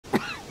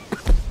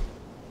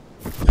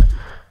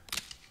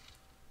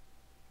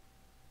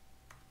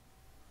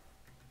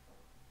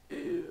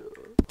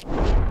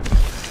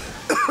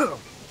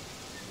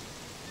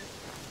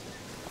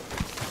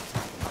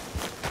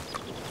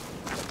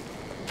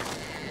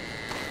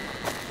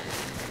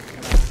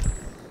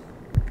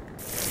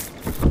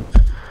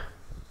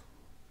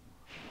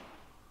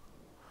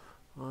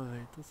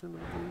você não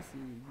tem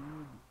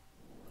seguido.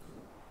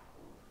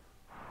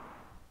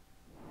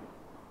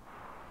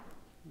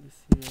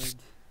 Esse Ed.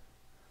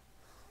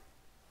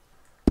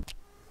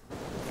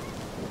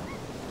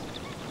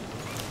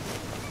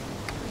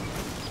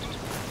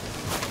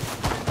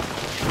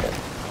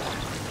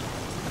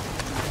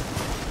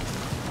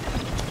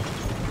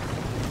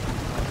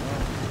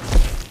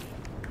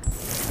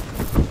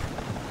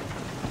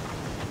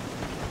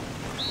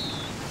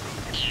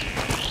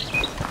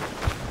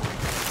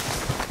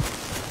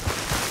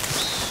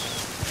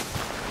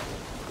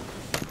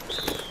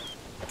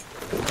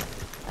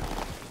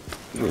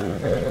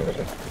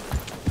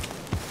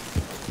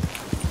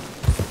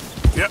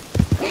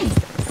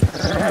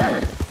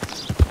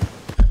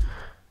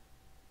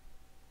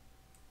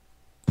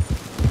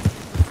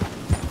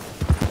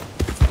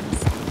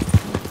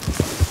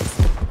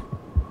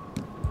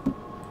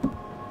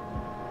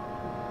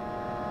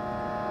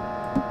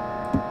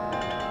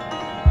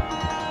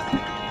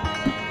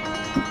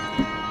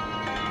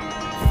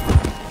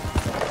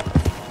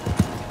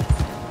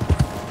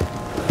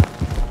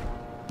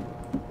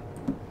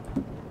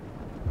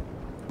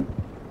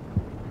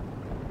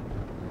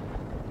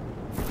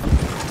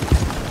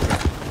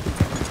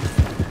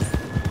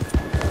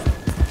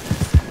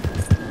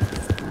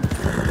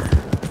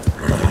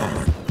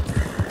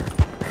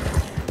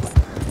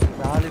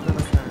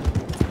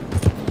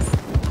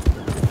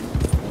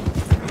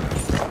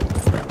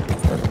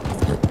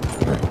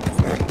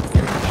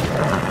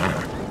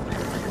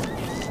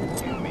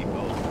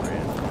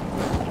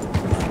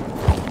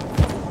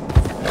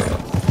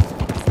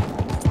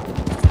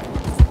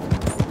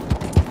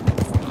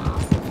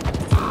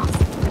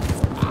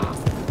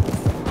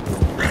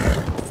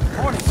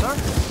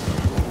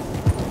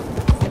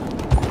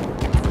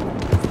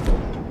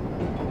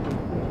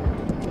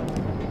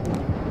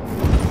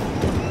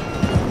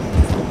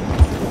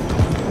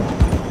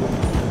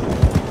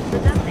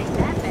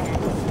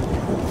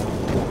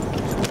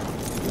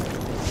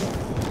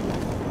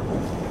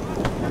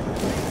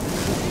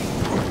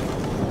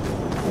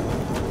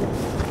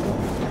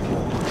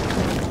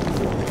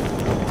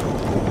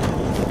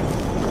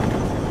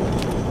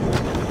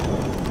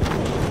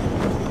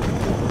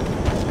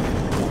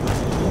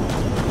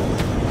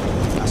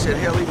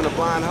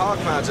 Blind hog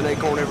finds an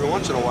acorn every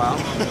once in a while.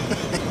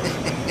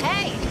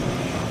 Hey,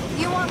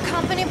 you want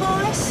company,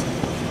 boys?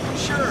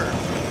 Sure,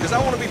 because I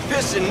want to be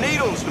pissing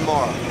needles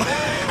tomorrow.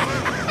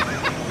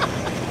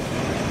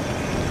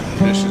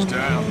 Mrs.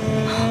 Down.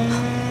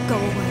 Go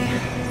away.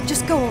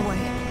 Just go away.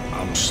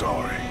 I'm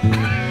sorry.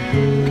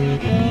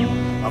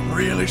 I'm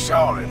really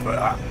sorry,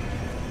 but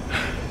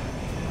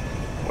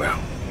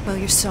Well,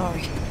 you're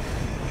sorry.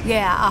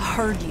 Yeah, I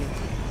heard you.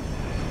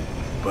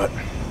 But,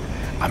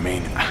 I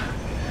mean...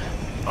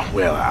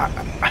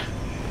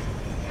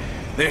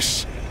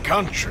 this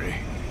country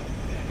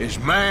is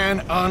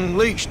man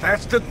unleashed.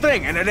 That's the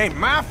thing, and it ain't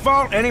my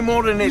fault any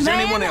more than it's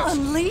anyone else.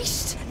 Man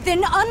unleashed?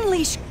 Then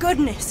unleash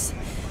goodness.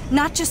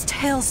 Not just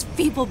hell's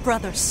feeble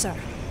brothers, sir.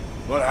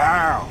 But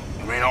how?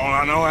 I mean, all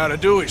I know how to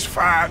do is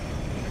fight,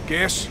 I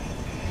guess.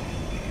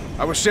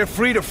 I was set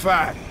free to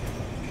fight.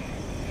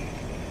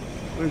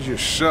 Where's your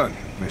son,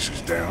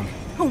 Mrs. Down?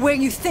 Where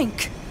you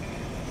think?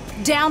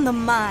 Down the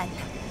mine.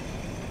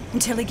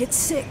 Until he gets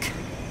sick.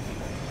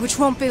 Which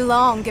won't be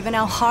long, given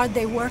how hard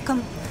they work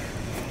him.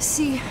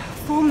 See,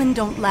 foremen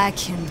don't like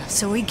him,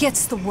 so he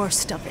gets the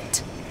worst of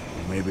it.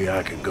 Maybe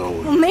I could go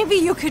with... Well, maybe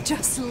you could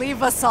just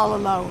leave us all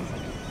alone.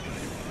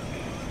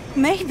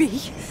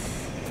 Maybe.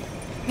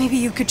 Maybe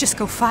you could just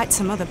go fight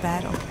some other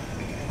battle.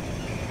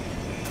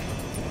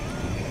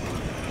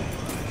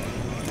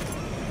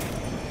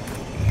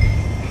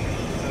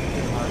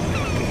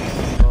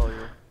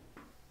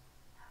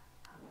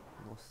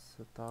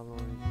 Nossa, tá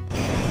longe.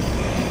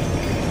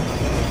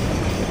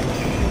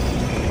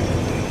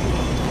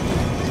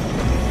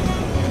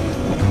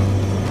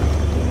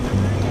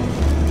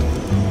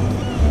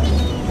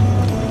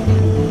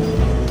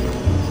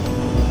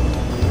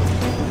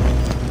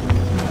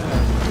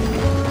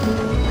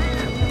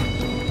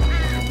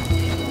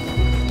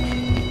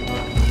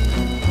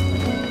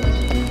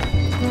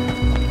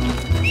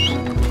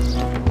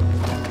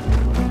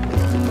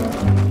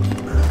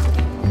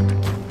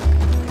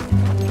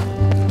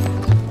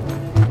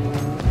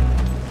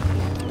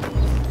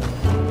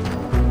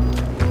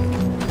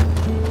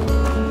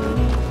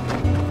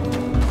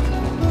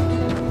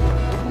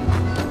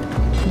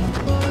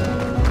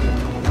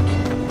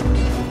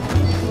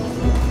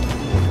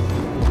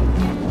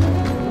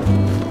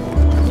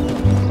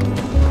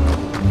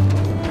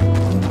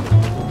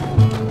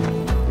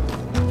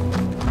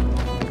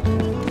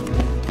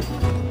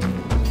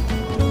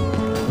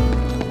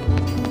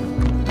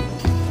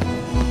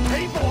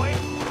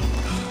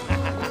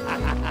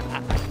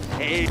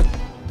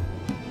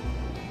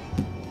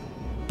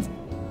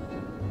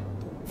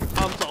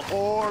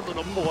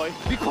 Boy.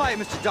 Be quiet,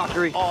 Mr.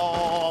 Dockery.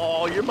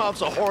 Oh, your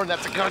mom's a whore and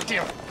that's a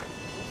goddamn...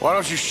 Why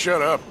don't you shut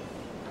up?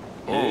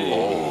 Oh,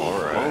 all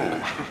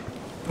right.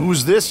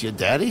 Who's this, your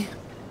daddy?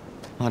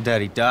 My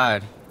daddy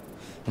died.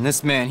 And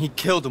this man, he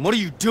killed him. What are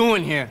you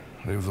doing here?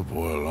 Leave the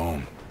boy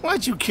alone.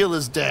 Why'd you kill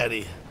his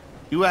daddy?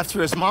 You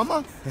after his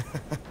mama?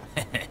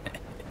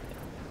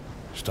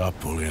 Stop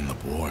bullying the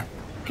boy.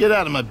 Get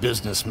out of my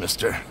business,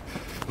 mister.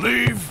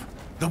 Leave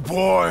the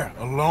boy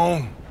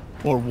alone.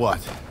 Or what?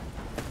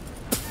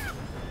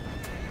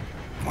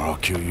 Or I'll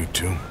kill you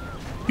too.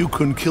 You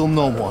couldn't kill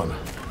no one.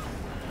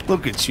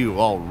 Look at you,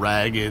 all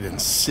ragged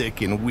and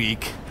sick and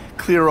weak.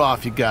 Clear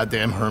off, you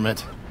goddamn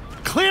hermit.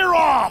 Clear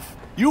off!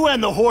 You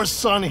and the horse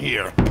son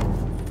here.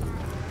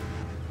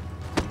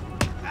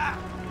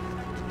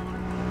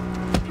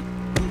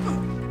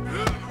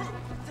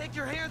 Take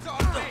your hands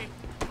off me!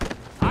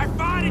 I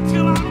fight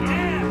until I'm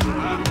dead!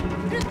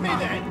 Hit me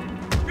then!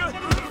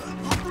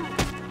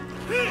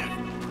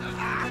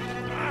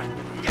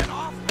 Get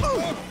off!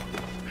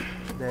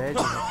 Dead.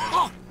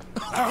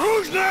 Now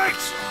who's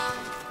next?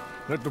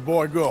 Let the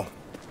boy go.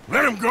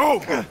 Let him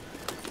go!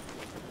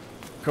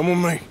 Come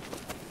with me.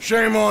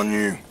 Shame on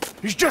you.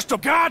 He's just a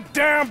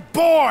goddamn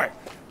boy!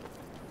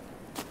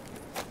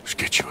 Let's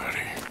get you out of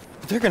here.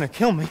 They're gonna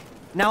kill me.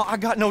 Now I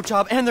got no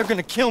job and they're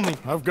gonna kill me.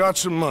 I've got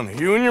some money.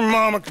 You and your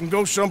mama can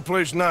go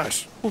someplace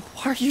nice. Well,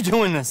 why are you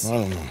doing this? I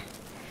don't know.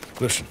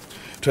 Listen,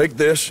 take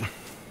this.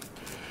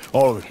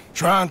 All of it.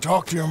 Try and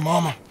talk to your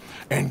mama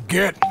and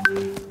get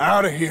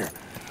out of here.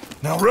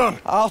 Now run.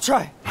 I'll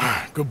try.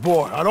 Good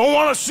boy. I don't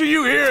want to see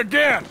you here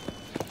again.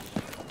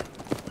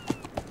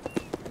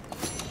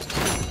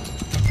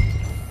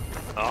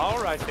 All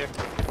right there.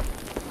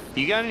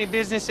 You got any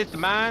business at the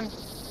mine?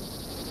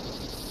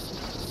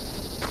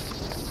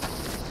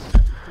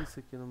 Isso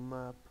aqui no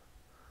mapa.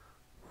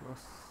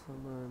 Nossa,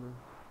 mano.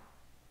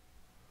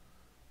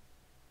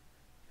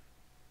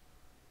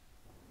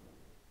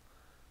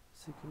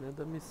 Isso aqui não é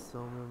da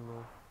missão, meu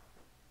irmão.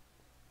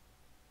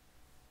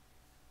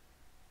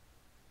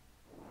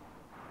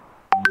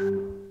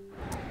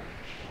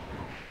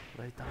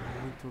 Vai estar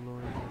muito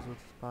longe das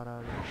outras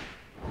paradas.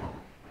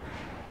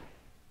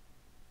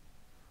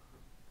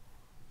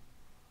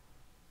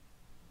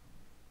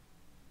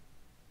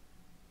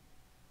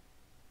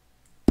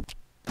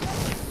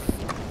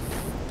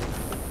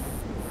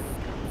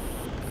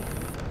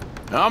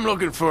 I'm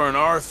looking for an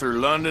Arthur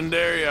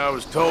Londonderry. I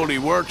was told he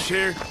works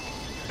here.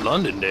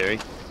 Londonderry?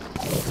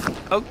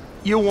 Oh,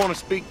 you'll want to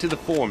speak to the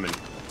foreman.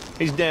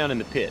 He's down in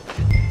the pit.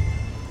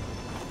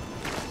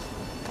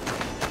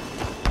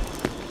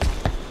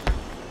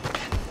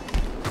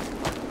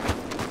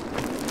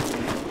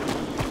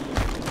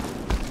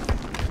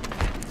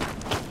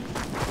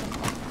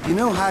 You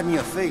know hiding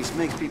your face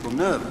makes people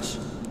nervous.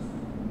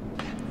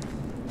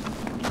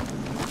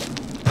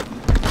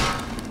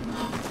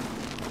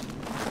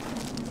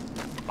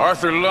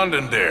 Arthur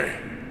Londonderry.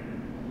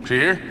 Is he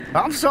here?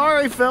 I'm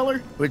sorry,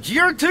 feller, but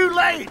you're too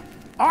late.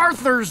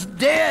 Arthur's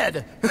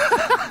dead.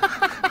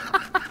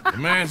 The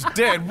man's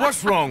dead.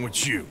 What's wrong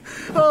with you?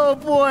 Oh,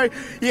 boy,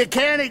 you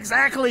can't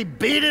exactly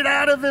beat it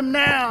out of him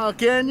now,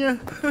 can you?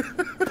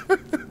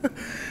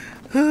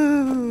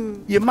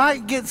 You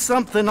might get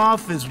something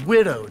off his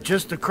widow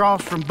just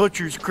across from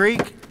Butcher's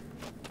Creek,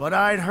 but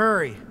I'd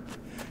hurry.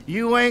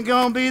 You ain't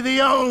gonna be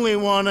the only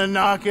one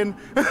a-knocking.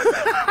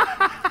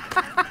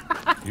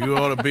 You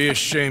ought to be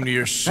ashamed of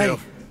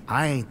yourself. Hey,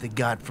 I ain't the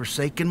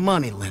godforsaken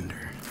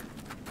moneylender.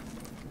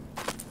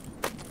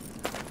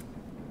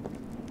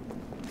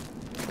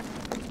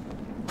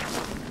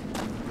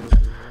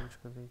 Onde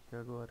que eu tenho que ir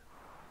agora?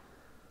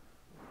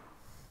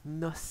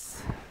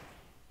 Nossa.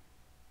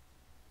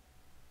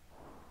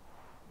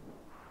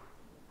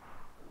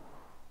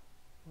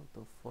 Eu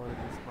tô fora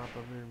desse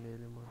mapa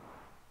vermelho, mano.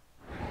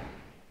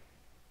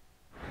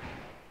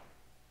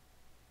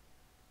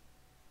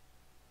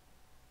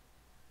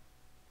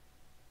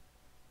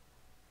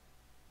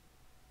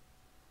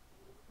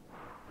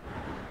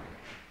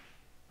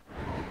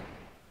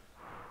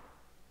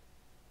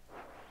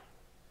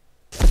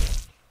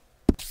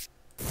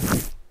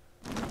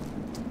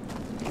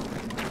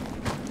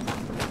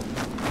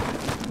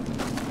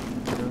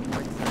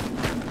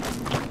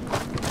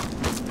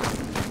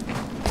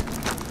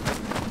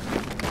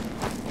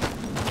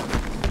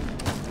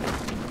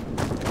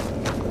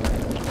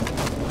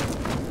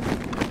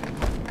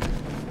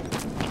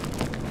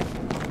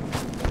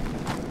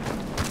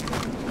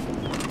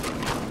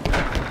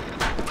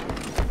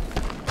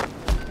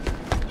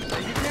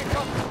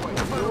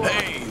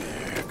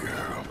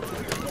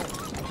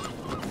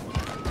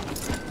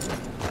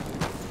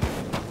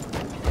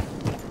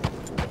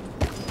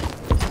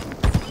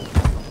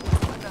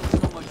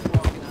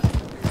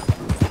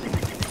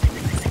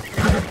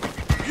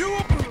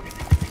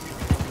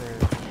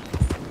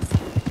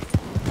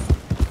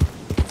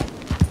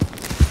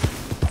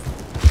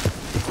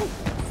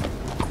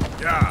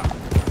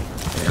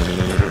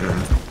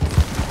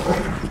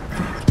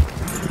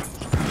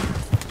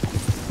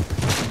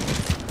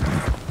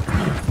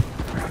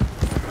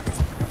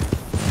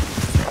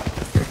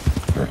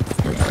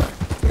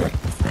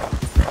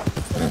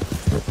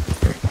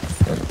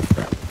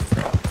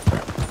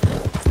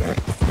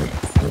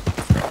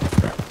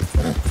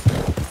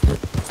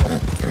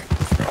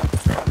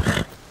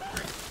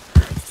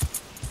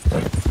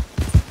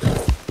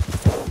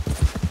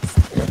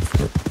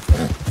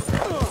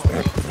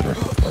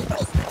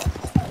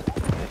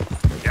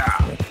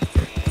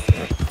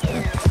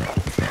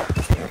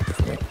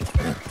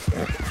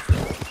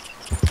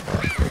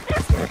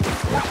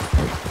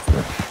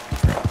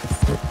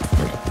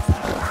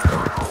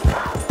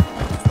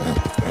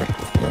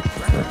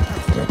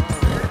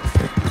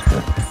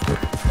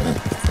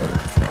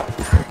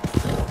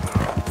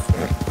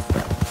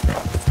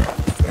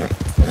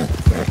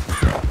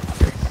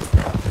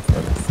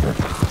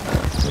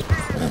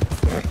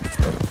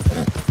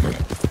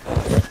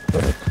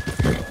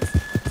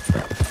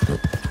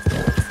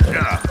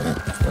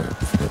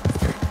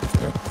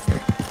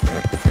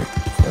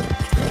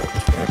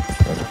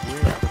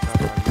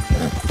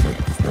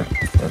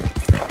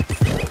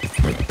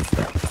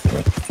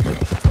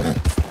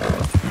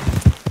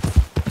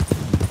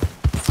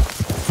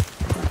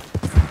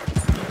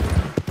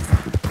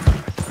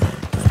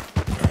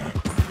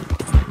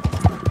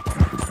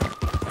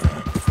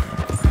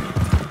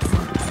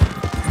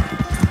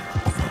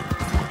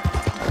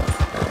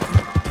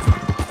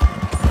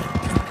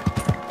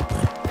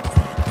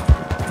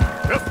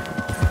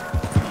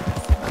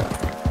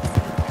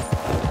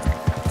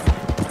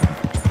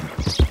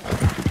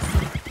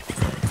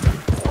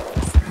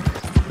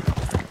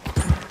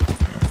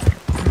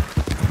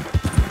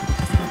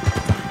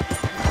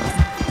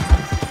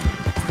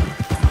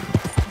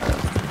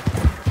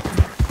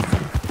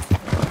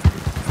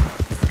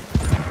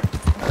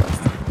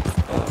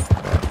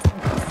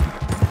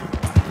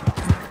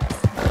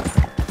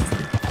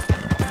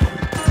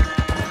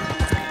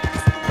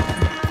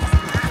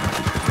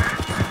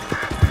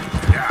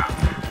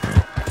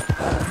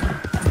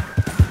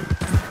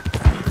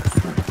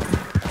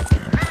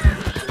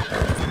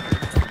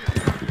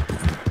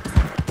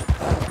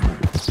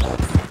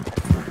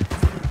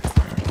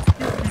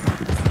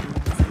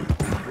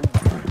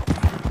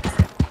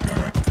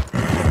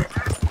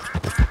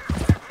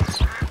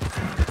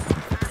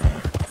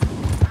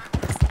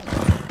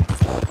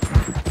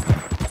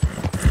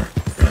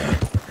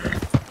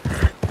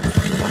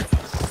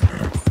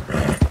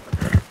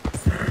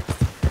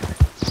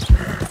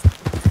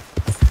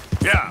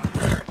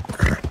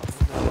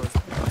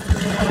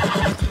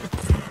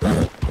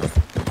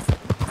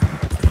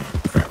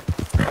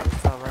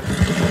 Salvar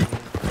ninguém.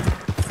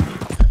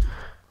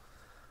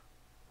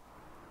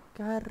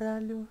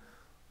 Caralho.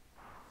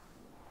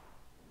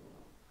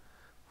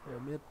 Foi a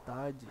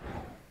metade.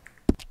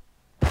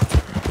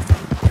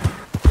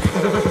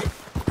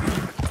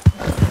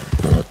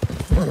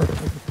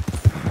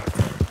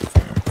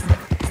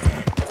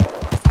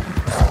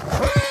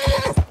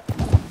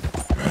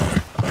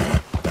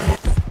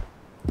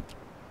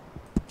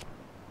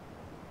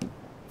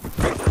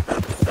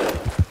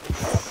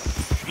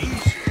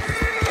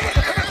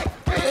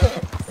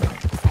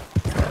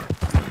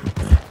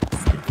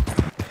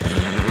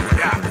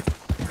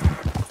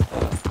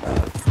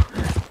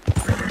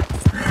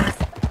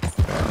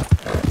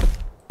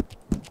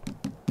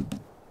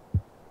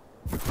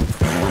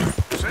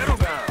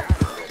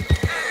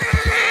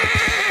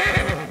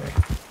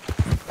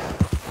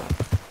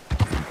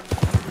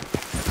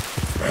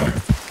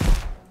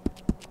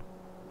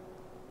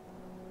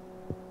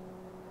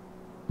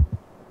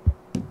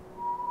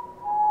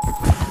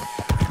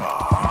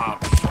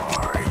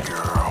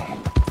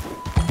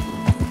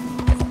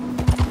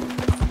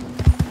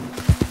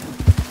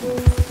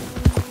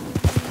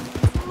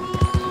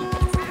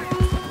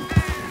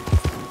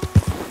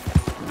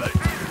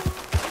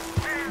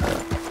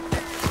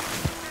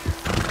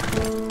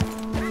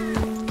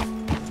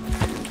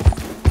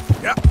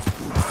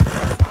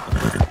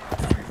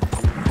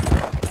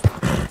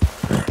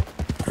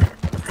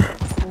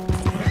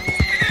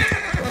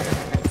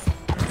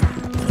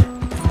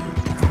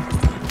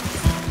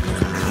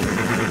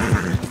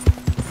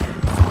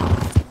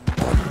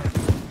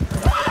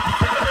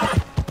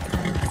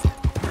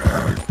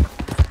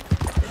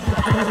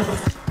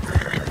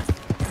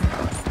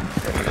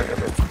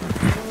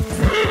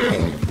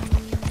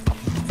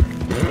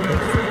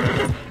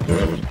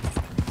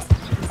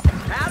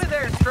 Howdy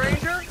there,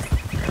 stranger.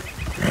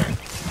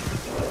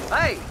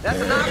 Hey, that's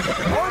a nice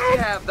horse you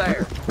have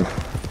there.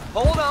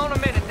 Hold on a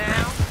minute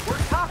now. We're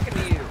talking to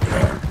you.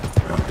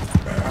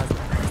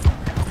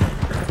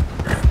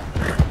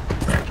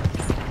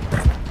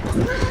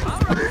 All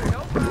right,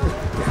 no problem.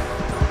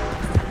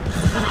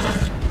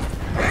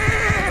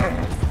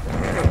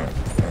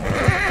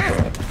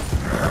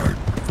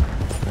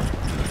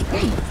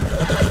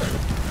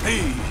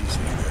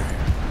 Easy there.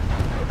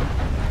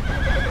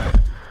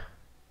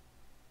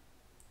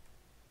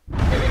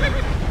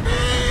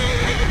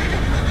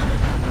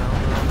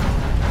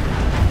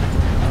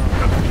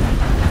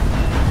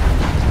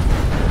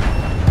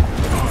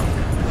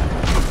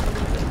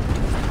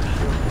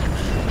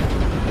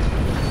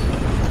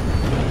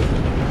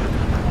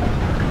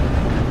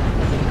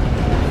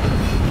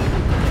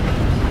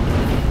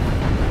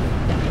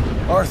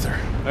 Arthur,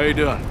 How you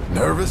doing?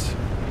 nervous?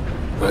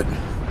 But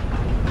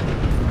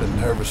I've been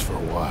nervous for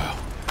a while.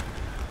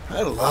 I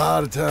had a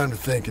lot of time to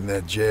think in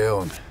that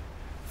jail, and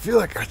I feel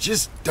like I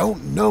just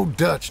don't know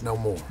Dutch no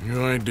more.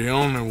 You ain't the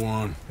only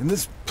one. And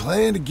this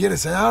plan to get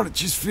us out, it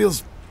just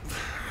feels...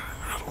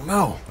 I don't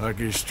know. Like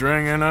he's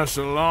stringing us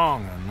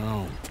along, I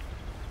know.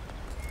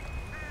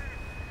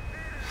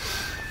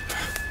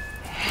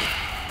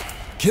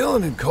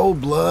 Killing in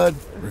cold blood,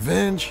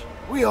 revenge,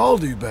 we all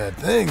do bad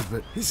things,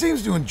 but he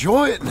seems to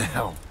enjoy it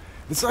now.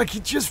 It's like he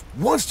just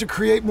wants to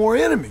create more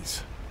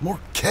enemies, more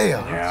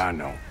chaos. Yeah, I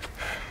know.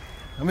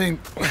 I mean,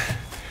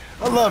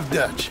 I love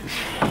Dutch.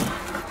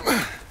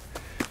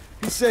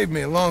 He saved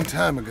me a long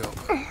time ago.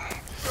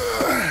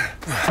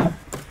 I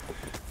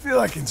feel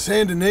like in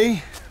Saint Denis,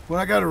 when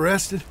I got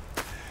arrested,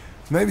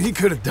 maybe he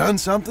could have done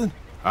something.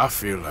 I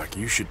feel like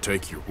you should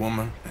take your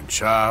woman and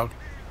child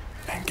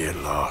and get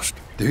lost.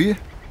 Do you?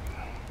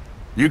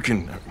 You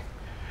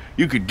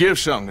could give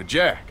something to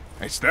Jack.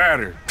 It's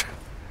that or...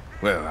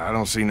 Well, I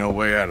don't see no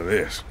way out of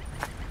this.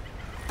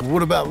 Well,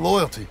 what about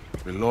loyalty?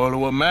 Be loyal to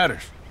what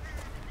matters.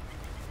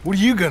 What are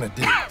you gonna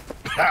do?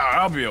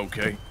 I'll be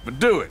okay, but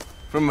do it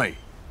for me.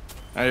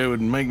 It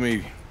would make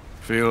me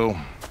feel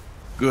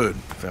good,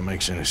 if that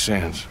makes any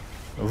sense.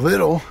 A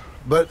little,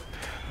 but...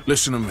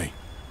 Listen to me.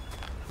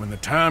 When the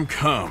time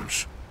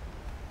comes,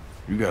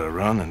 you gotta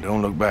run and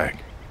don't look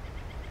back.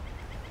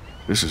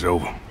 This is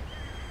over.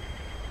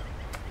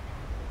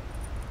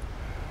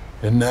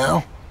 And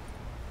now?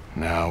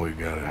 Now we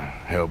gotta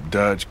help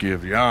Dutch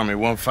give the army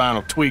one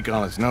final tweak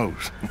on its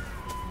nose.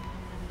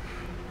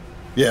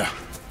 Yeah,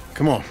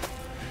 come on.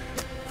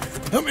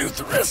 Help me with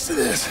the rest of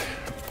this.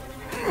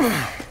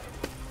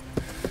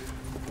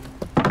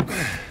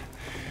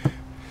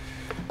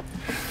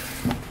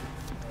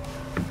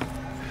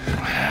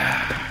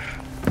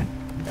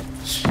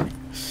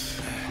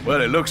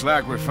 Well, it looks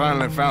like we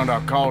finally found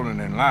our calling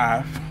in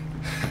life.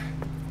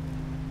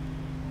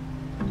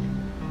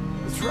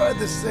 Let's ride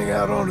this thing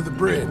out onto the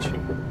bridge.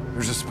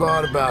 There's a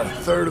spot about a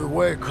third of the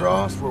way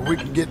across where we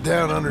can get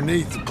down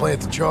underneath to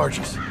plant the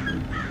charges.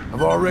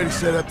 I've already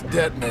set up the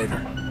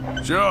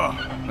detonator. Sure,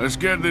 let's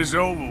get this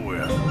over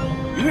with.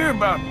 You hear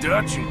about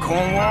Dutch and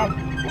Cornwall?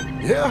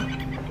 Yeah,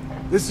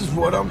 this is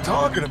what I'm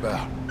talking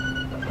about.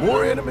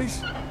 More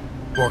enemies,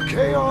 more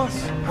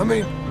chaos. I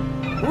mean,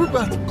 We're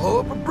about to blow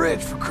up a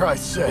bridge, for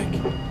Christ's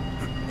sake.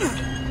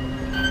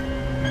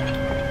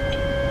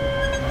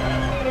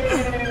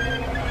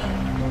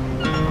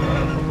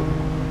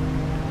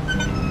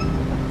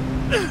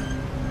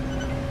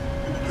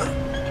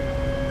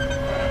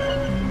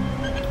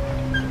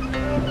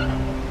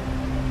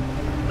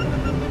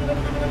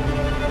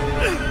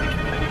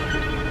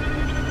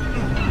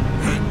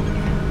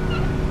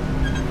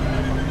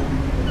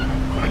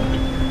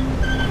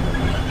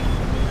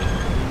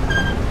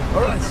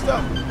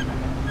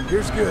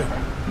 Here's good.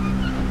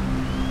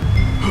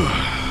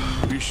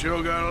 You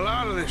sure got a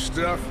lot of this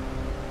stuff.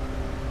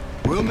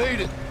 We'll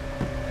need it.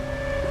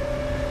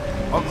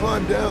 I'll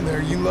climb down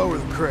there, you lower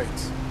the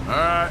crates. All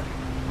right.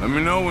 Let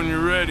me know when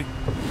you're ready.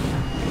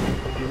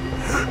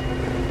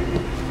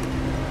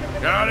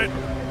 Got it?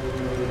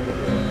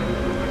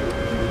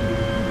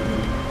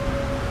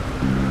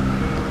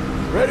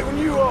 Ready when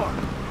you are.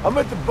 I'm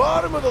at the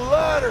bottom of the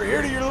ladder,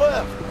 here to your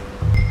left.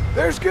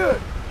 There's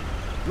good.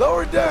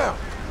 Lower it down.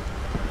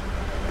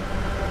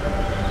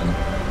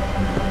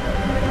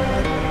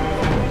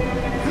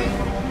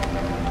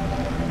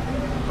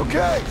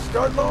 Okay,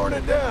 start lowering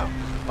it down.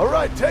 All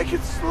right, take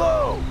it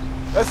slow.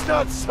 That's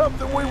not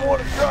something we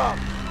want to drop.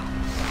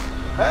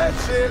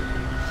 That's it.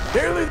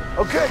 Nearly.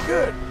 Okay,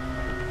 good.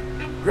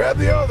 Grab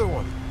the other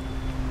one.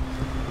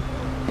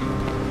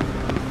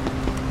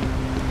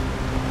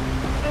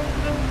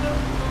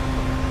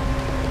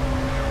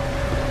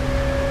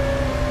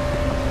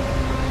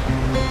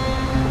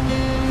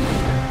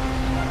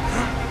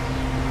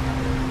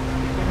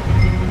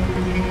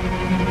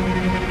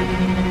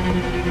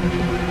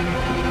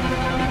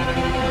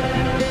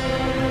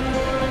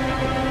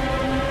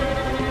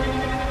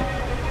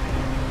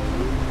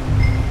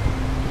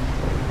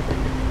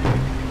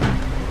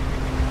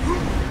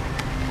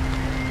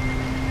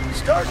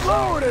 Start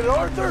lowering it,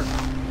 Arthur.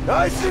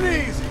 Nice and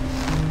easy.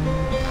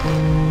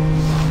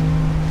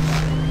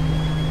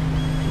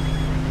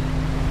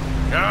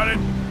 Got it?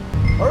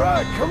 All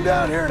right, come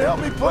down here and help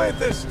me plant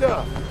this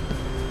stuff.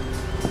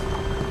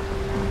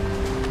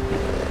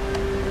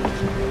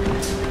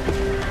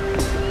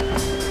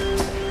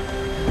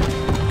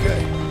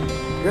 Okay,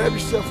 grab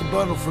yourself a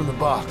bundle from the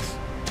box.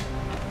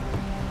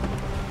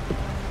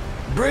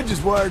 The bridge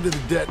is wired to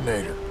the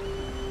detonator.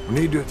 We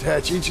need to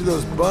attach each of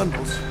those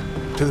bundles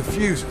to the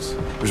fuses.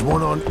 There's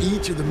one on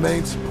each of the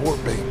main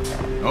support beams.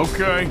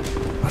 Okay.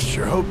 I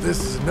sure hope this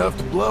is enough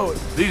to blow it.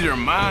 These are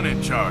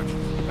mining charges.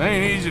 They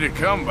ain't easy to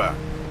come by.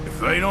 If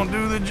they don't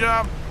do the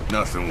job,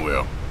 nothing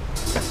will.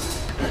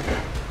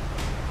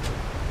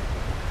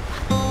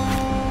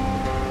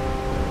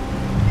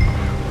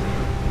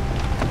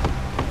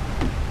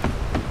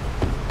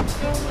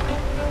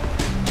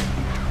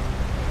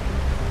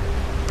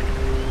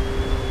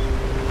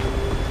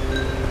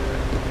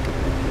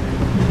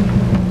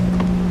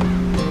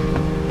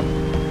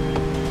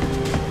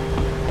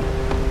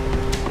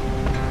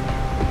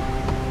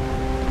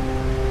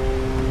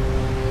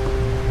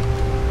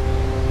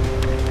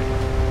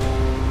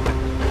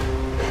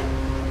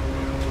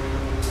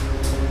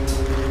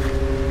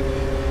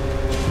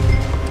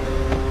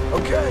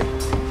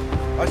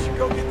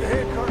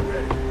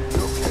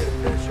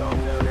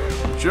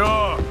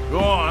 Sure, go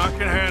on, I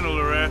can handle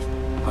the rest.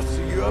 I'll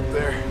see you up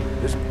there.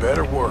 This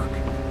better work.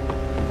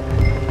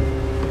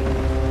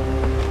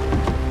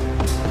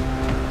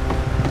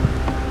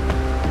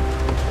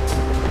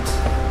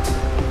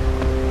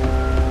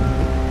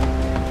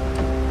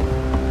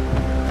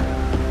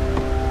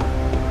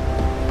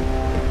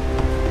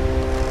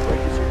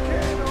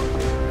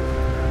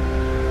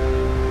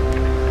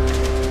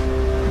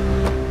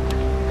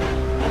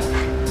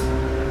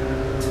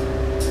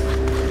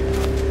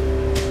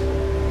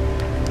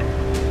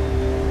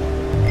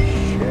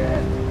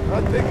 I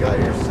think I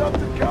hear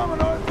something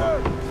coming,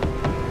 Arthur!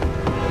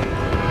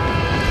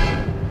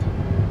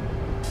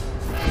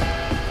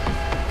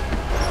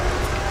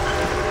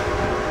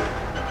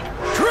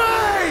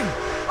 Train!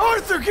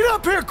 Arthur, get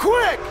up here,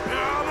 quick!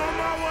 I'm on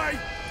my way!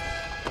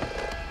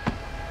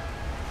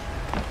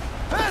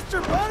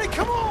 Faster, buddy,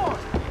 come on!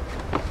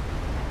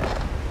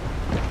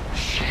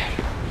 Shit.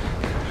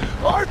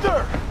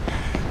 Arthur!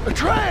 A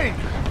train!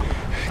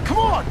 Come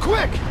on,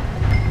 quick!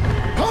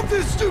 Pump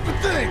this stupid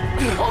thing!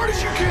 As hard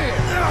as you can!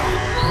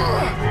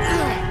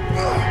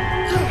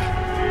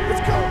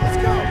 Let's go, let's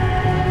go!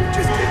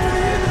 Just get to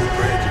the end of the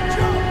bridge and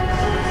jump!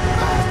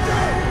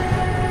 Faster!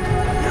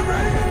 Get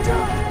ready to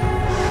jump!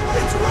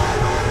 It's right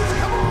on us,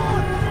 come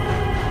on!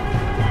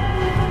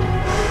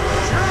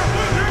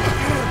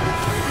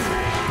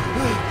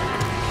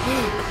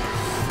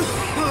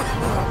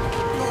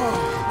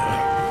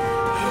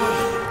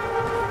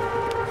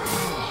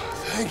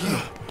 Thank you.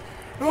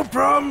 No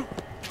problem.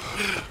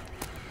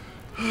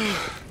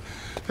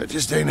 That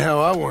just ain't how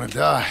I want to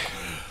die.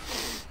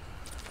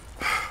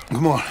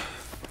 Come on.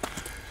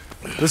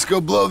 Let's go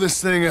blow this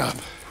thing up.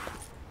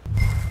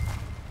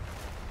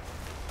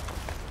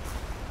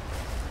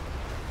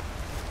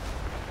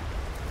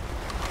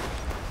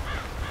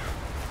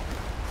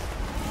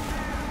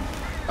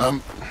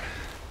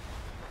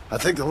 I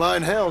think the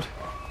line held.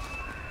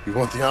 You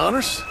want the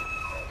honors?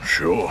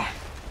 Sure.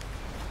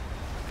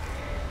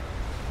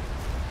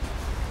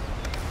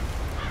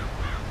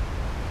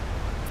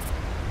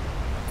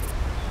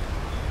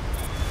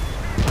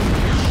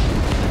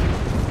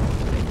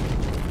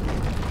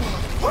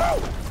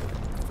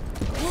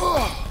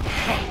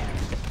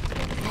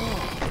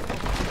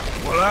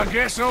 Well, I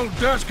guess old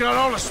Dutch got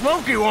all the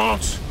smoke he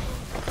wants.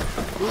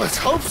 Let's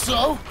hope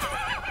so.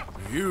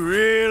 You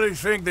really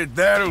think that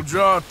that'll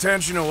draw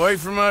attention away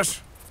from us?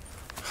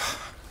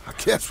 I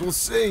guess we'll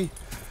see.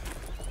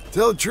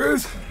 Tell the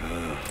truth,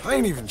 I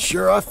ain't even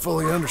sure I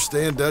fully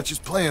understand Dutch's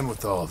plan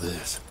with all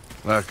this.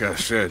 Like I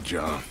said,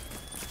 John,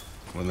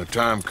 when the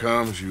time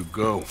comes, you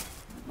go.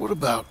 What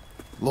about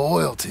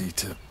loyalty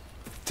to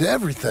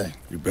everything?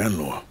 You've been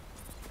loyal.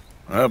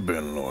 I've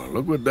been loyal.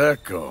 Look what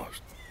that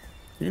cost.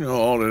 You know,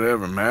 all that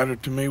ever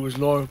mattered to me was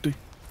loyalty.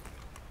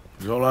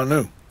 It's all I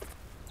knew.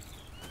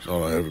 It's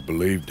all I ever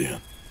believed in.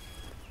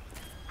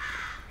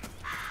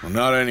 Well,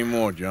 not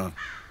anymore, John.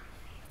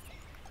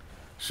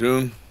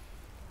 Soon,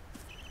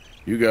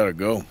 you gotta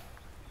go.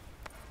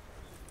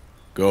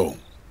 Go.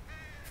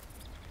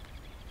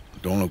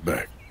 Don't look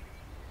back.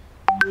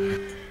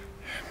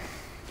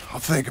 I'll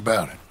think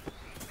about it.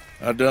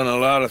 I've done a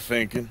lot of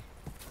thinking.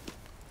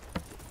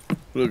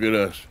 Look at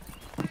us.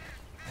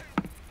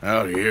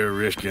 Out here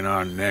risking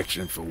our necks,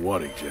 and for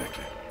what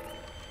exactly?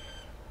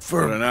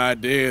 For an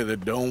idea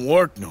that don't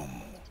work no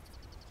more.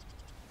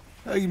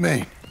 How you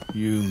mean?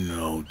 You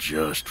know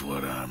just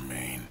what I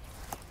mean.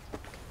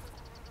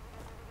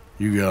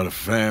 You got a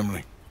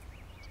family.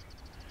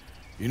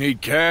 You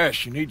need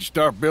cash. You need to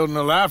start building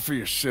a life for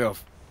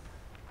yourself.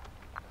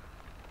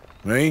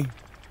 Me?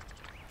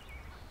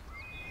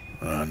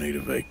 I need a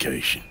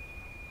vacation.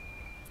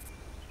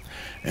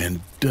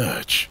 And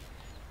Dutch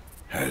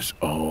has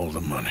all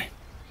the money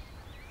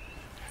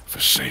for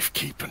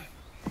safekeeping.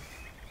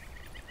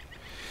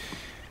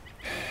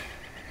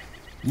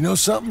 You know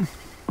something?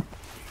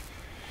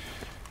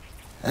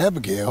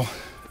 Abigail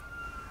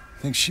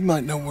thinks she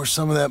might know where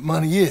some of that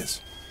money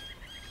is.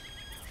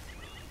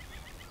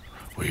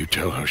 Well, you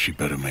tell her she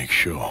better make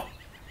sure.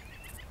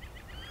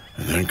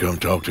 And then come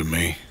talk to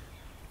me.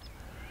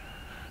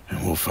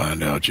 And we'll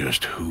find out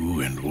just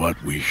who and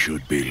what we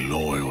should be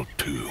loyal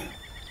to.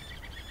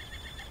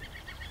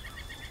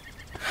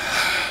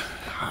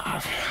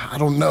 I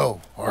don't know,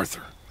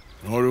 Arthur.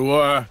 Nor do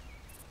I.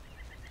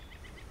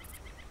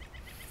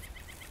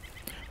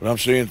 But I'm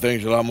seeing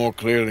things a lot more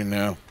clearly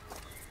now.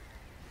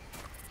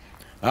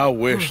 I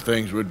wish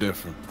things were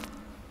different.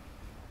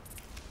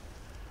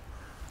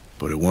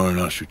 But it weren't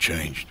us who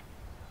changed.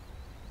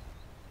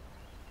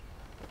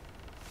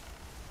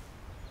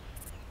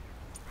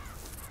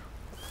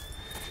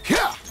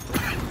 Yeah!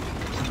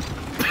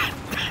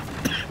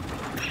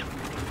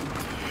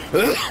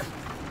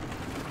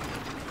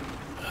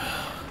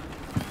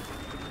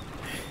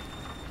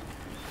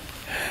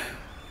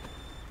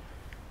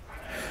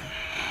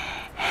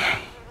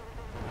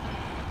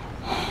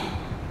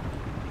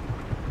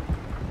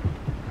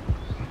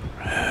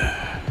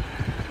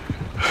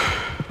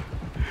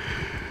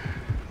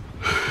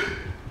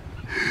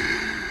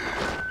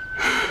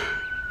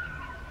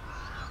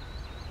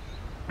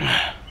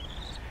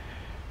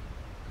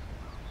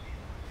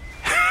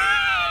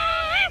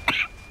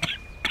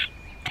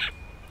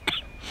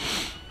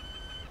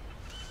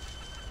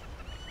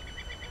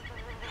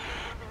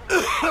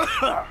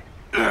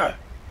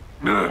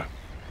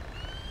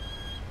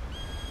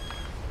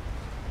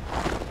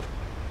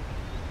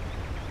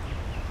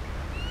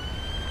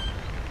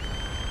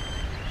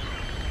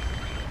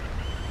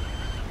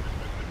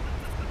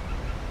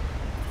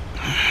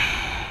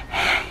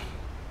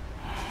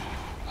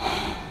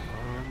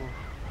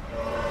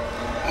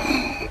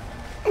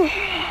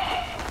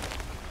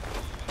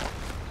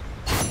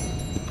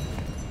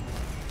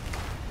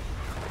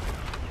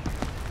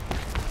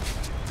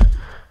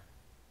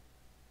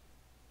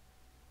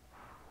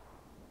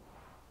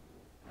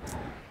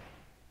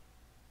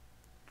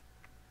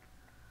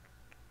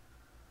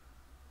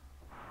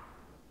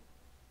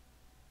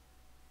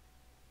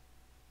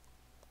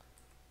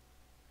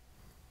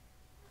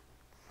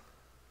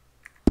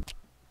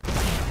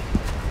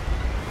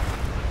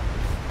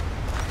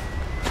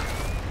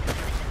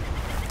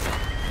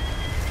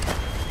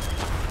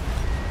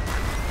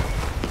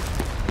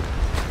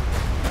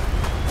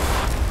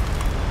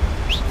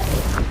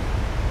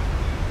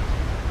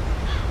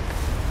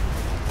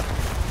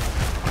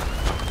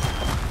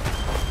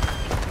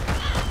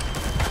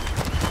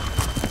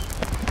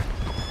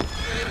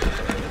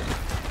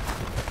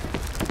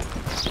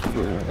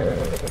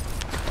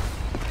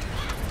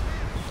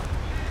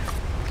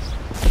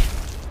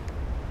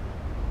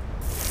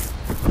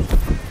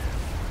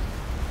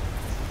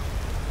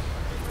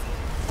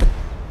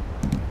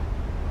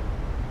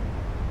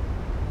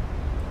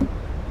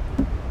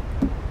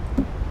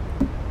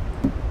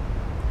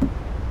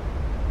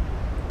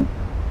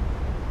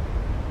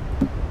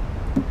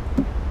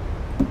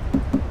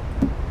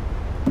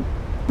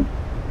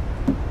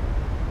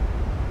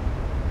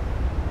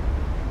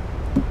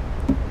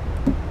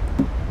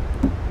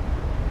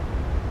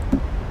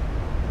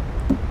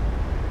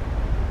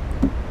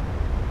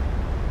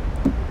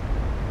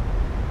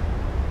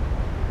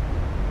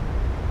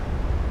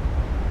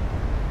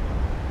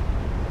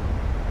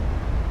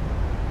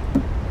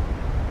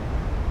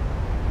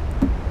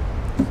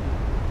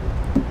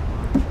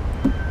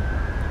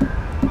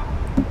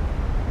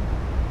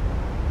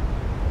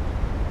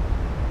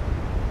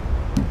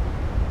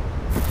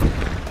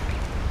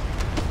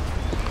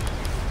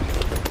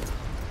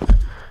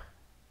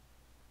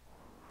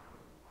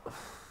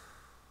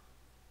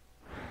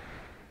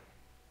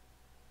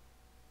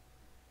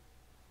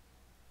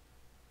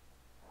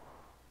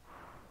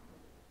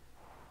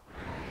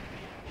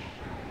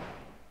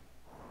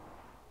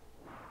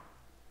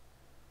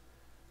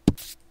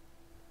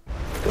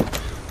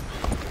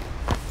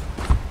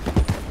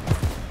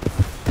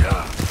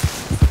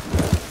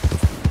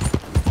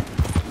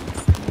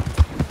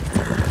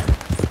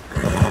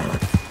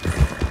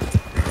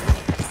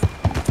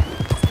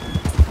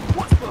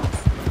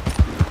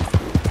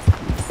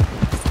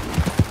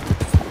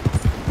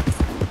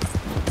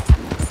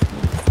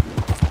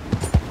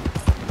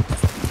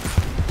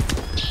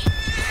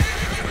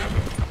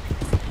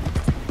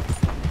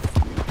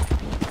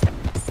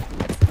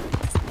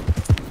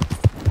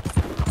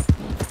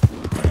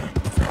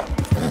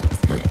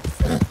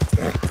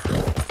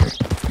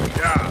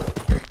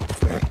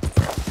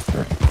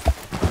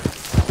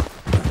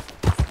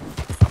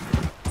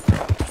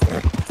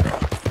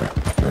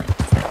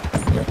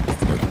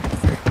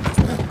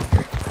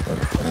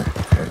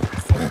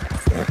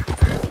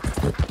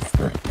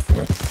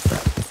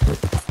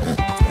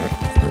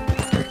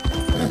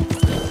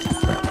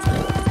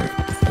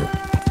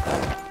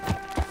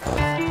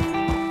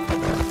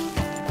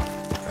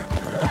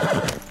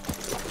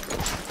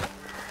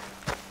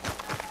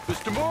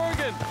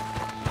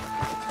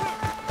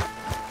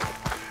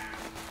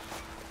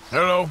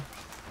 Hello.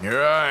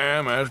 Here I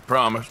am, as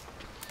promised.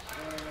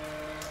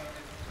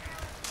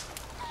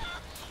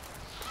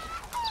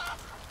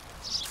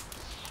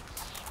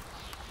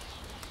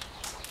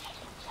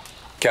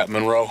 Captain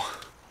Monroe.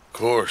 Of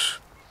course.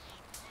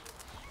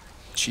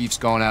 Chief's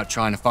going out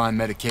trying to find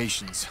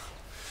medications.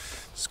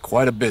 It's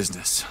quite a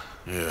business.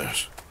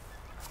 Yes.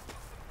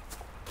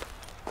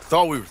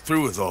 Thought we were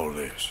through with all of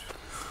this.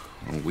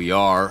 Well, we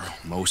are,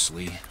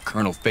 mostly.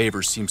 Colonel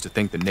Favors seems to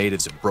think the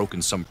natives have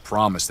broken some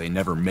promise they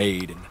never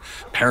made, and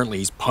apparently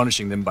he's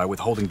punishing them by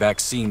withholding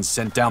vaccines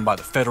sent down by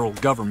the federal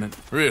government.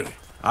 Really?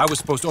 I was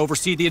supposed to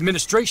oversee the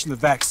administration of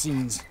the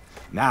vaccines.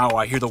 Now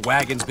I hear the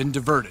wagon's been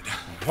diverted.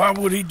 Why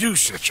would he do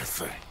such a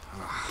thing?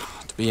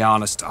 To be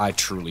honest, I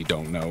truly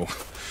don't know.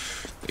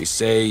 They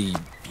say he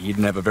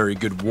didn't have a very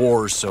good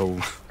war,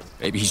 so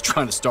maybe he's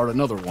trying to start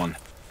another one.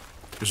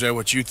 Is that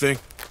what you think?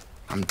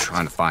 I'm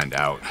trying to find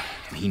out,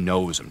 and he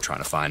knows I'm trying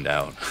to find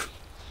out.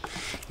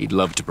 He'd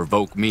love to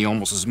provoke me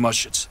almost as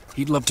much as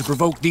he'd love to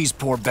provoke these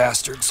poor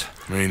bastards.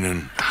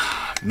 Meaning?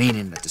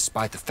 Meaning that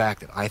despite the fact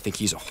that I think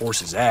he's a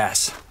horse's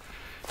ass,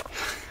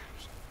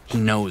 he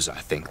knows I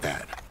think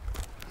that.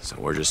 So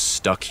we're just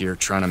stuck here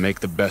trying to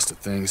make the best of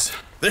things.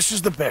 This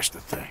is the best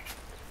of things.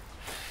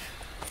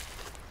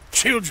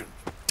 Children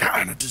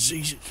dying of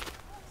diseases.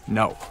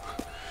 No.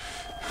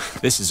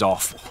 This is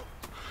awful.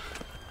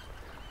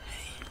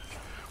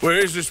 Where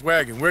is this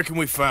wagon? Where can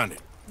we find it?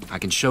 I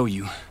can show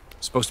you.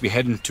 Supposed to be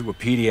heading to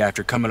Wapiti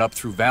after coming up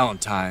through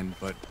Valentine,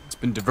 but it's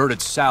been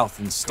diverted south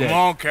instead. Come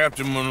on,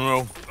 Captain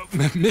Monroe.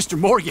 Mr.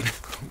 Morgan,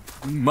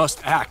 we must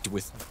act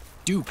with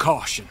due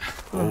caution.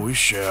 Oh, we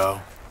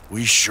shall.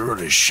 We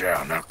surely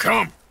shall. Now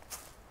come.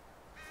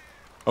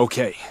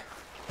 Okay.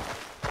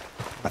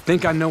 I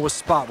think I know a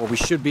spot where we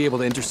should be able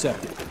to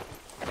intercept it.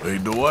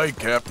 Lead the way,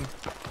 Captain.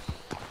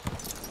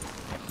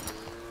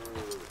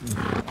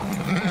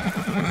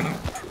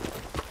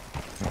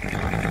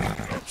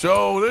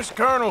 So, this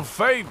Colonel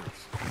Favors,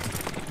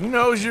 he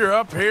knows you're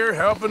up here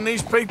helping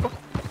these people?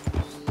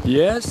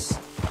 Yes.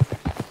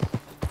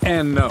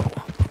 And no.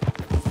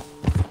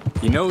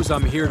 He knows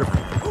I'm here to...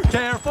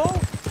 Careful!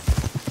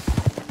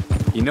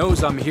 He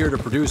knows I'm here to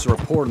produce a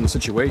report on the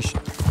situation.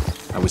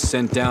 I was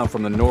sent down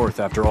from the north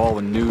after all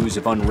the news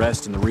of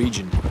unrest in the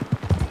region.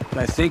 But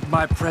I think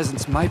my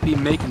presence might be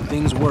making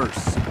things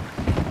worse.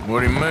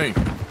 What do you mean?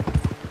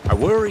 I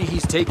worry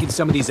he's taking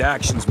some of these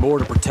actions more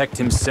to protect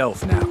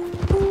himself now.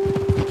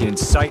 He can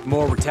incite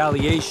more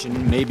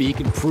retaliation, maybe he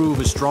can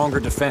prove a stronger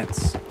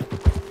defense.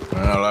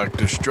 Like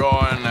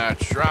destroying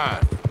that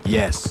shrine.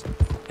 Yes,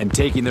 and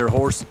taking their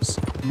horses.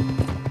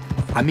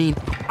 I mean,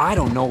 I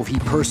don't know if he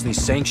personally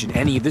sanctioned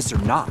any of this or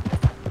not.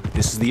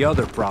 This is the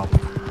other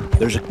problem.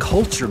 There's a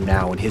culture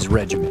now in his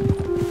regiment.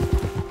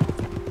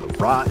 The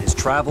rot has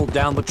traveled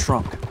down the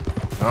trunk.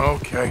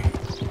 Okay.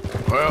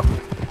 Well,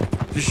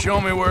 just show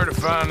me where to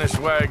find this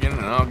wagon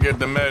and I'll get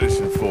the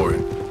medicine for you.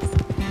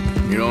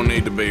 You don't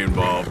need to be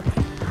involved.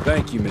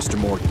 Thank you, Mr.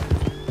 Morgan.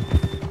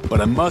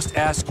 But I must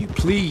ask you,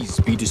 please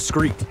be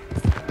discreet.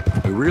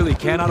 We really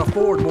cannot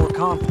afford more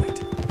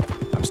conflict.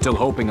 I'm still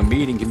hoping a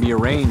meeting can be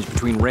arranged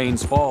between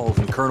Rains Falls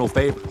and Colonel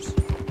Favors.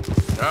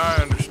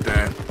 I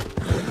understand.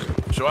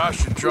 So I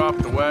should drop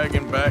the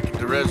wagon back at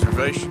the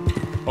reservation?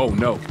 Oh,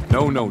 no.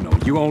 No.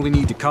 You only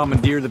need to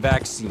commandeer the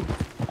vaccine.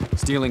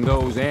 Stealing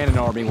those and an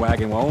army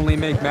wagon will only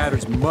make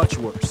matters much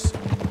worse.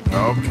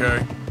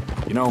 Okay.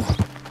 You know,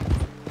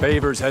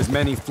 Favors has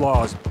many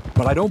flaws,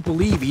 but I don't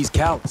believe he's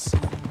callous.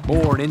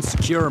 More an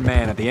insecure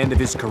man at the end of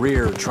his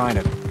career trying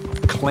to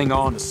cling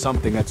on to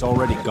something that's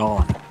already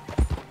gone.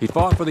 He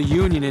fought for the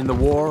Union in the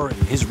war, and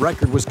his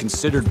record was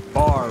considered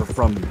far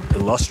from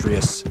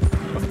illustrious.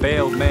 A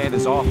failed man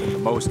is often the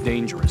most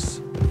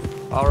dangerous.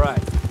 All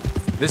right,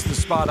 this is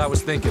the spot I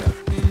was thinking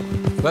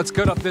of. Let's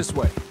cut up this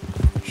way.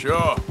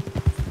 Sure.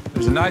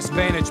 There's a nice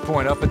vantage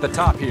point up at the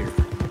top here.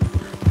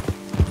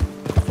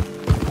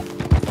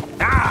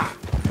 Ah!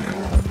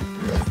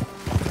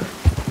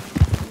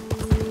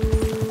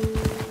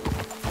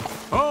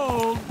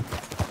 Hold!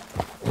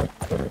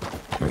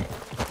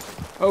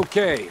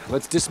 Okay,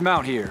 let's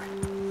dismount here.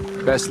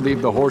 Best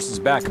leave the horses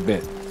back a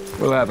bit.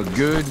 We'll have a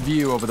good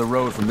view over the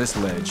road from this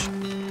ledge.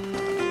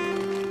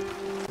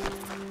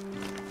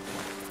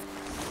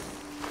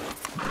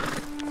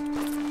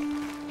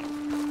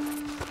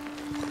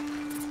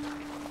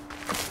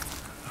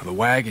 The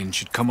wagon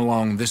should come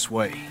along this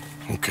way.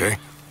 Okay.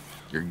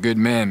 You're a good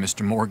man,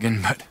 Mr.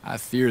 Morgan, but I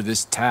fear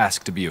this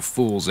task to be a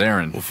fool's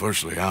errand. Well,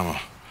 firstly, I'm a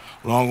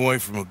long way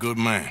from a good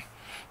man.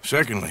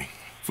 Secondly,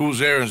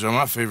 fool's errands are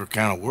my favorite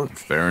kind of work.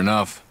 Fair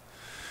enough.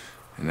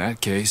 In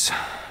that case,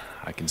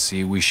 I can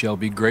see we shall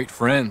be great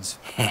friends.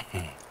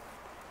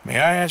 May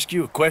I ask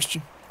you a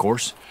question? Of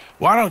course.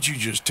 Why don't you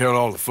just tell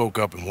all the folk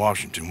up in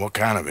Washington what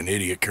kind of an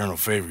idiot Colonel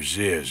Favors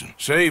is and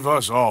save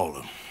us all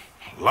a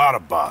lot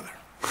of bother?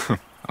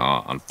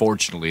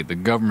 Unfortunately, the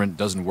government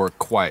doesn't work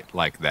quite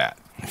like that.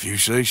 If you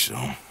say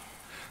so.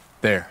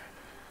 There.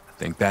 I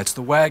think that's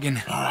the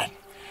wagon. All right.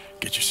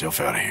 Get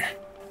yourself out of here.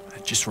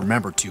 Just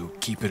remember to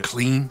keep it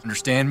clean,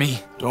 understand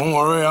me? Don't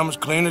worry, I'm as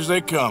clean as they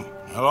come.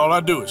 All I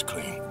do is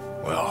clean.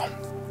 Well,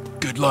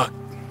 good luck.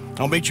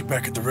 I'll meet you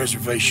back at the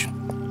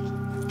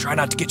reservation. Try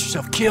not to get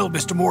yourself killed,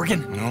 Mr.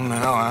 Morgan. No,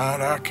 now,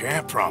 I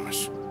can't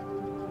promise.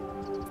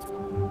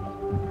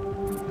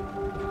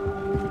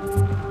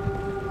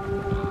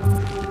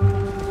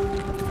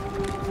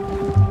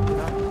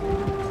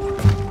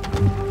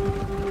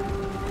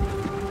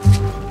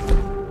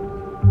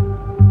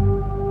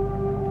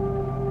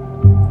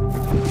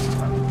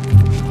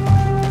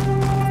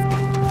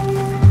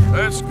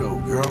 Let's go,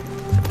 girl.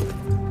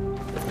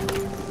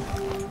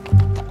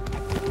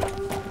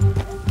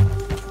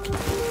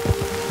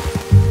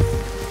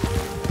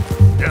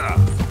 Yeah.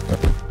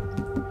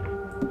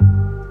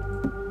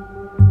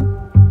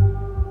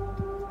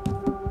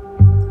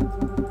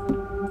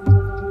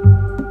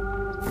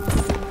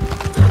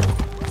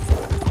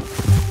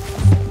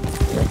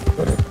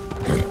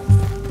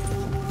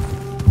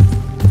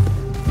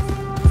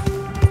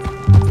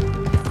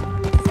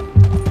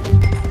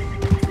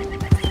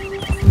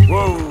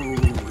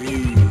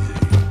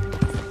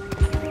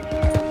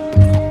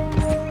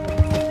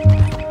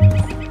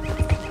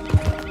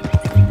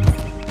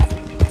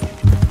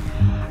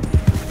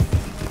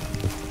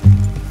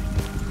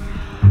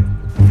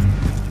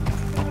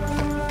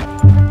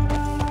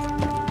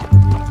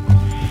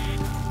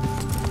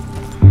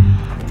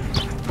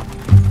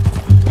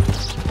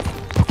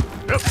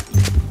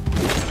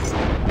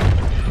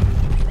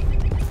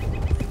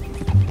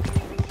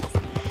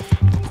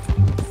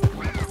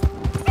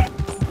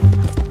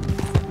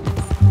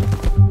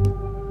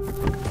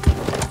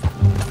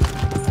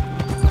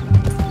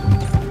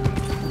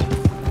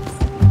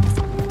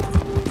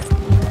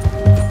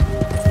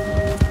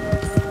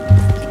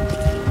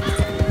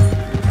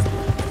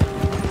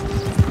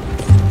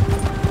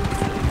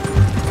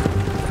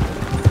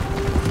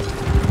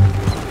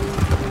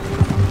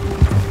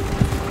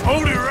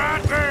 Hold it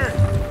right there!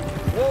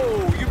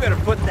 Whoa, you better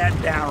put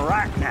that down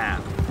right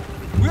now.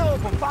 We'll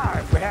open fire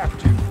if we have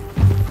to.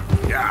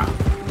 Yeah.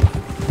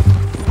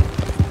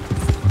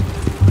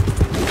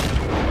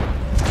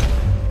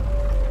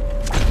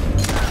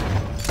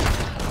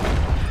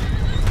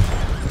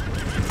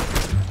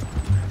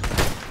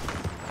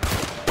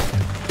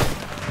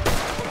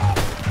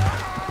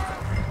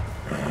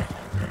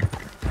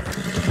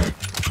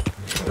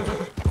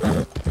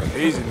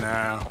 Easy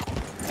now.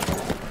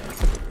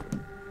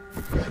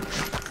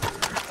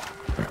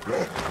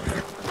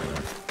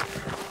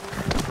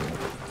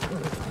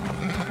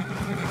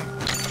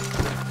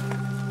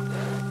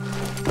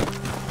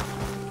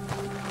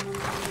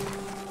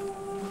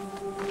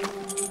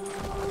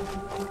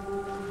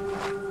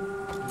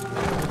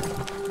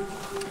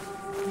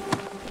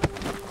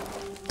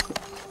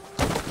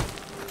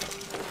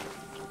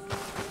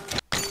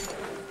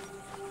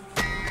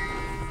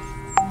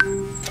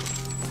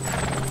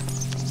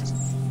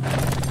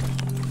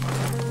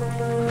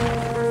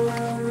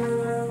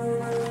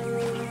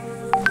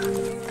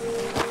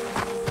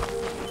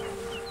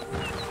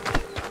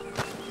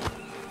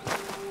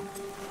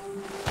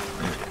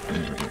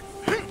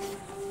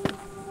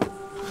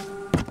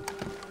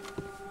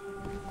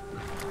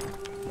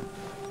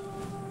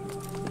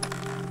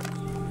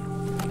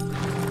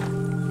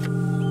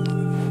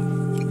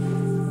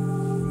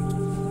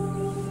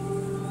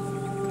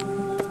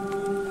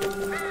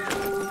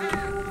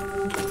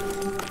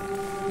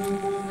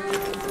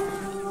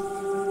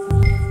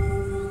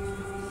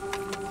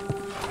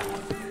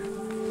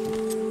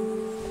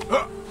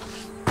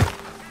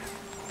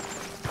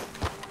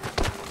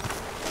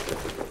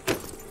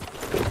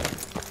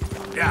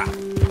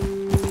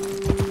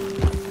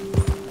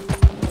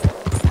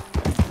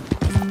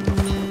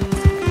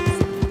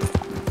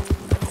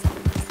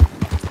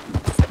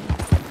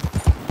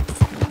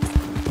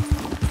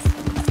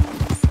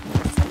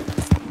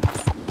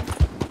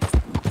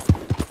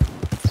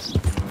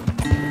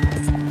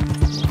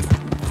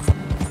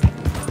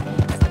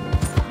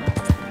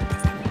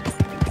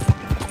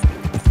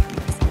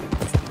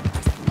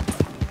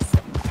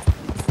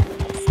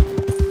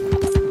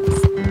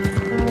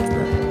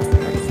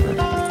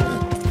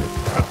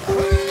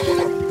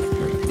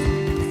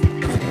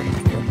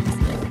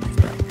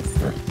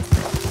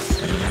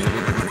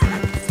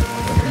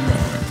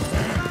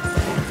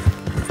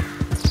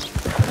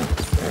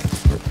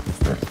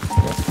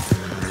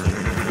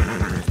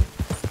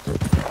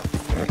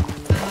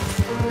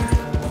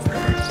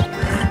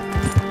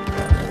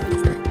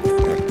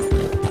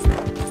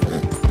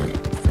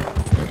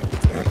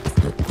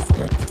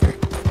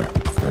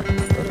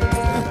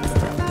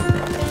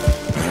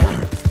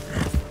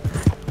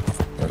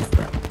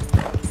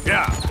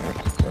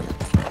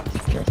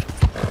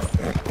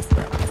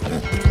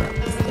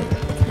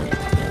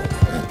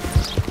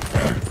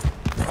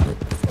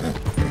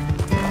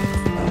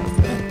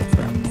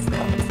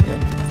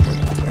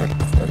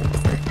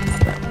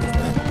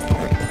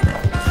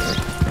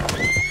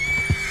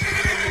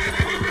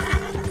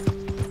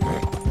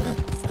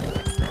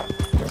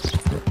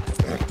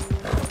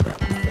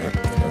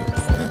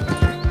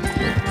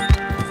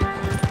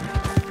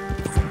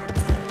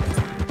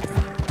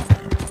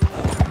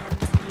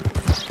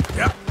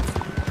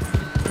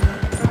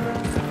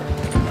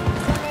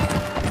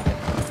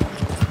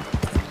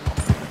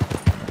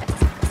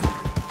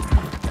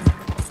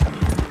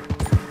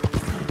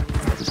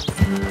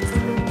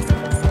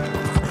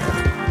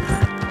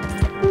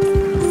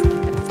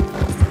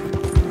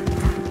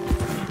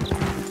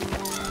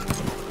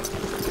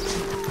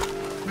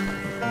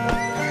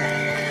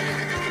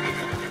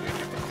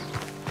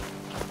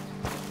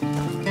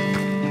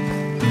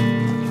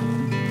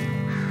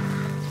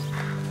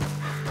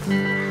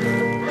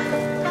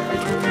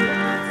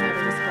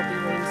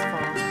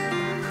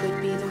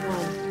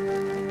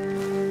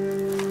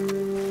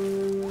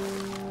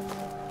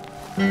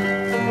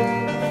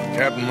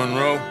 hurting,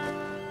 Monroe?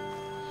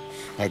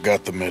 I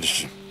got the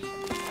medicine.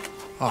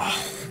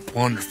 Oh,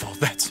 wonderful.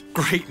 That's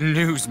great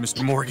news,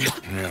 Mr. Morgan.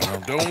 Yeah,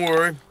 no, don't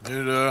worry.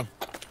 It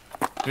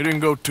didn't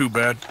go too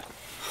bad.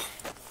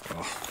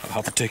 Oh, I'll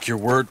have to take your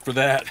word for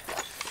that.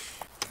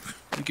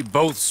 We could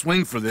both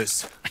swing for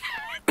this.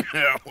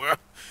 Yeah, well,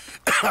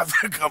 I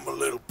think I'm a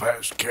little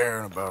past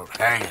caring about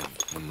hanging,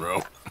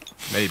 Monroe.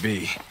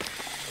 Maybe.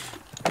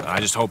 I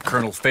just hope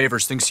Colonel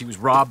Favors thinks he was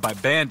robbed by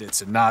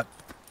bandits and not...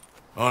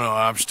 Oh, no,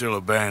 I'm still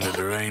a bandit.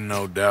 There ain't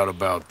no doubt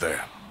about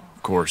that.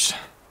 Of course.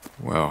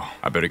 Well,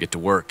 I better get to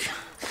work.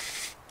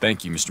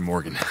 Thank you, Mr.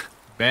 Morgan.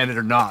 Bandit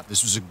or not,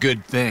 this was a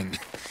good thing.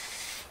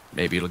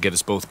 Maybe it'll get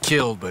us both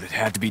killed, but it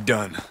had to be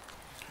done.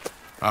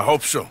 I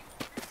hope so.